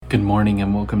Good morning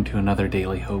and welcome to another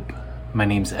Daily Hope. My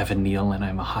name's Neel and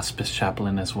I'm a hospice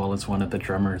chaplain as well as one of the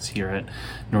drummers here at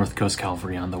North Coast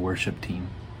Calvary on the worship team.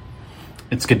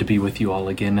 It's good to be with you all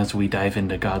again as we dive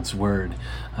into God's Word.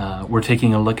 We're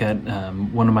taking a look at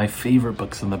one of my favorite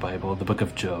books in the Bible, the book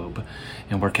of Job,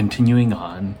 and we're continuing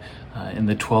on in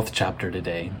the 12th chapter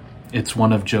today. It's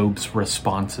one of Job's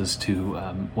responses to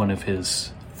one of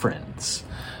his friends,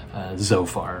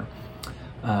 Zophar.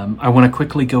 I want to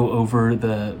quickly go over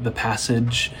the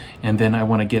passage, and then I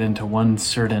want to get into one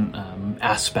certain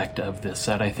aspect of this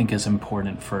that I think is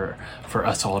important for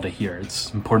us all to hear.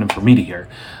 It's important for me to hear.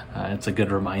 It's a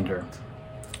good reminder.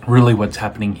 Really what's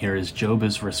happening here is Job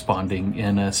is responding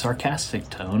in a sarcastic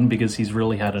tone because he's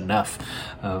really had enough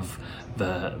of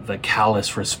the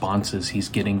callous responses he's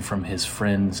getting from his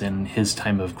friends in his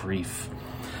time of grief.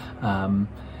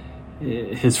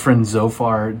 His friend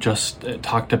Zophar just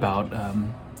talked about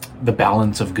the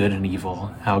balance of good and evil,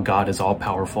 how God is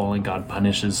all-powerful and God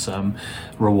punishes some,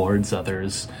 rewards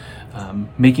others,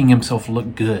 making himself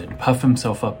look good, puff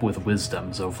himself up with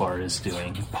wisdom, Zophar is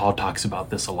doing. Paul talks about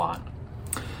this a lot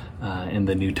in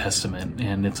the New Testament,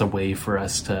 and it's a way for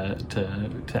us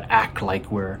to act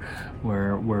like we're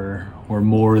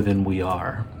more than we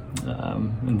are.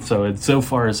 And so it's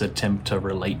Zophar's attempt to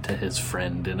relate to his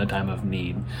friend in a time of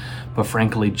need. But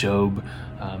frankly, Job,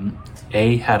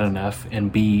 A, had enough, and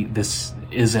B, this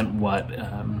isn't what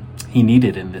he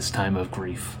needed in this time of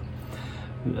grief.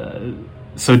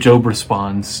 So Job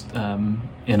responds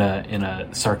in a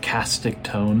sarcastic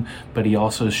tone, but he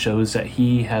also shows that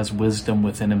he has wisdom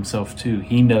within himself too.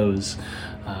 He knows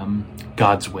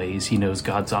God's ways. He knows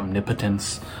God's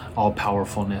omnipotence,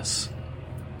 all-powerfulness.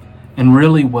 And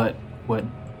really what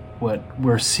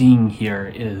we're seeing here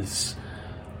is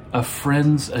a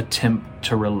friend's attempt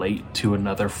to relate to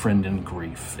another friend in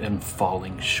grief and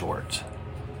falling short.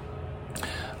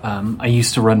 I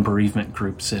used to run bereavement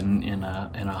groups in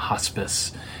a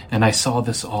hospice, and I saw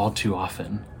this all too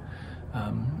often.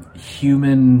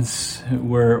 Humans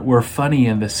were funny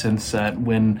in the sense that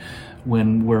when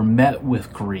we're met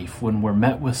with grief, when we're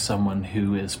met with someone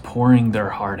who is pouring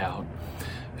their heart out,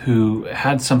 who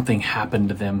had something happen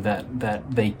to them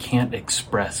that they can't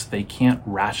express, they can't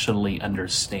rationally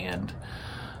understand.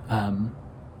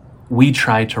 We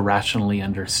try to rationally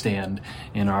understand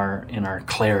in our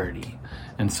clarity.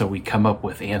 And so we come up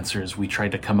with answers. We try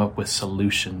to come up with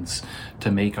solutions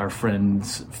to make our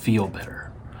friends feel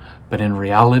better. But in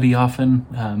reality, often,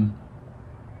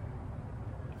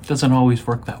 it doesn't always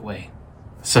work that way.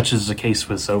 Such is the case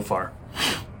with Zophar.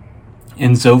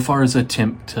 In Zophar's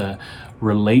attempt to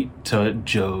relate to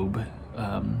Job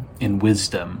in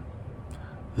wisdom,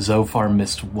 Zophar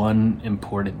missed one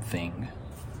important thing,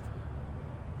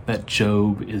 that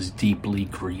Job is deeply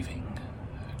grieving.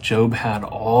 Job had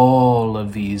all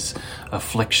of these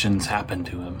afflictions happen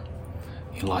to him.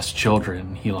 He lost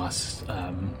children. He lost,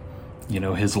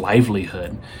 his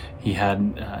livelihood. He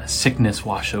had sickness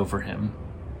wash over him.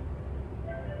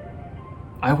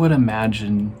 I would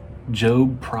imagine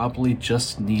Job probably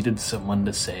just needed someone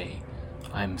to say,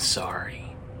 "I'm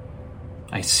sorry.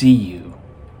 I see you,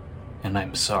 and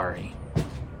I'm sorry."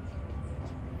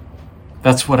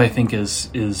 That's what I think is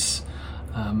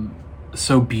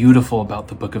so beautiful about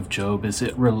the book of Job, is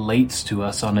it relates to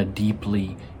us on a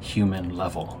deeply human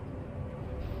level.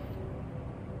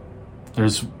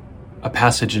 There's a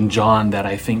passage in John that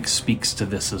I think speaks to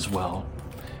this as well.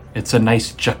 It's a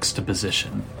nice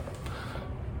juxtaposition.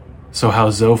 So how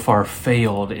Zophar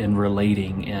failed in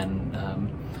relating and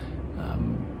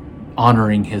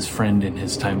honoring his friend in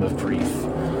his time of grief.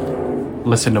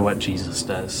 Listen to what Jesus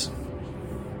does.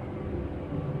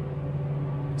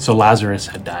 So Lazarus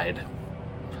had died.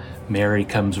 Mary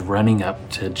comes running up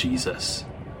to Jesus.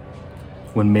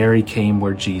 When Mary came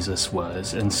where Jesus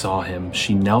was and saw him,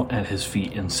 she knelt at his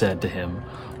feet and said to him,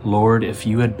 "Lord, if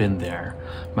you had been there,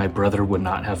 my brother would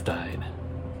not have died."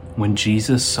 When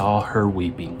Jesus saw her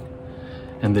weeping,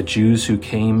 and the Jews who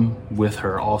came with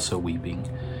her also weeping,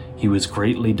 he was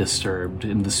greatly disturbed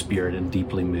in the spirit and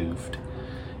deeply moved.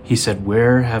 He said,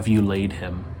 "Where have you laid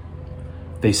him?"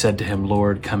 They said to him,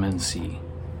 "Lord, come and see."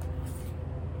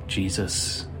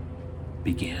 Jesus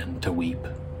began to weep.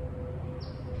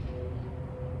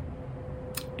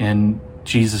 In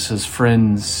Jesus'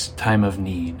 friend's time of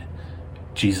need,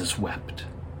 Jesus wept.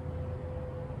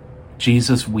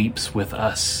 Jesus weeps with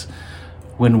us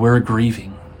when we're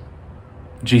grieving.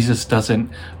 Jesus doesn't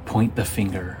point the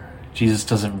finger. Jesus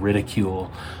doesn't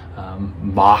ridicule,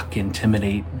 mock,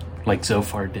 intimidate like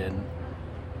Zophar did.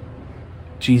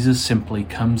 Jesus simply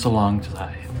comes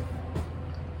alongside,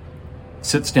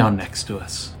 sits down next to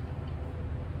us,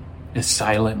 is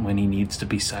silent when he needs to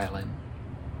be silent,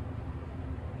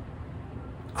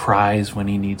 cries when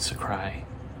he needs to cry,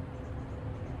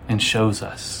 and shows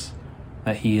us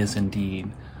that he is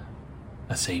indeed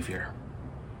a Savior.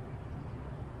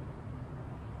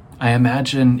 I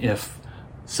imagine if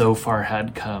Zophar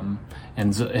had come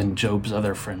and Job's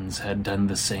other friends had done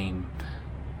the same,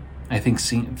 I think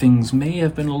things may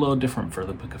have been a little different for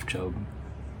the book of Job.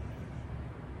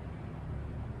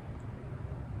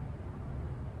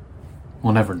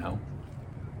 We'll never know.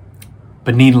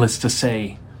 But needless to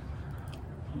say,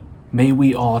 may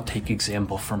we all take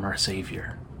example from our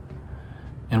Savior.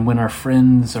 And when our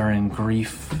friends are in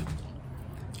grief,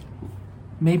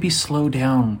 maybe slow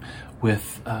down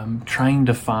with trying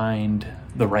to find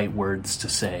the right words to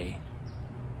say.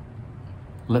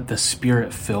 Let the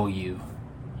Spirit fill you.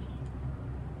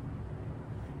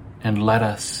 And let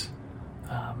us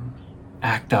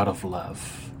act out of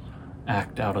love,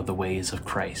 act out of the ways of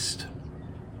Christ.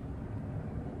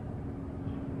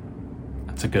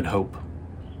 That's a good hope.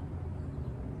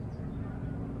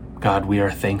 God, we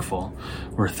are thankful.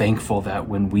 We're thankful that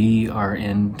when we are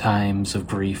in times of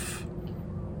grief,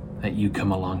 that you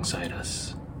come alongside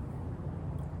us.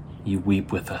 You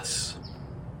weep with us.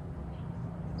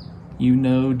 You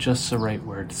know just the right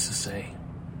words to say.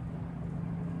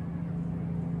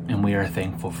 And we are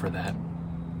thankful for that.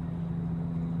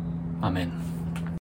 Amen.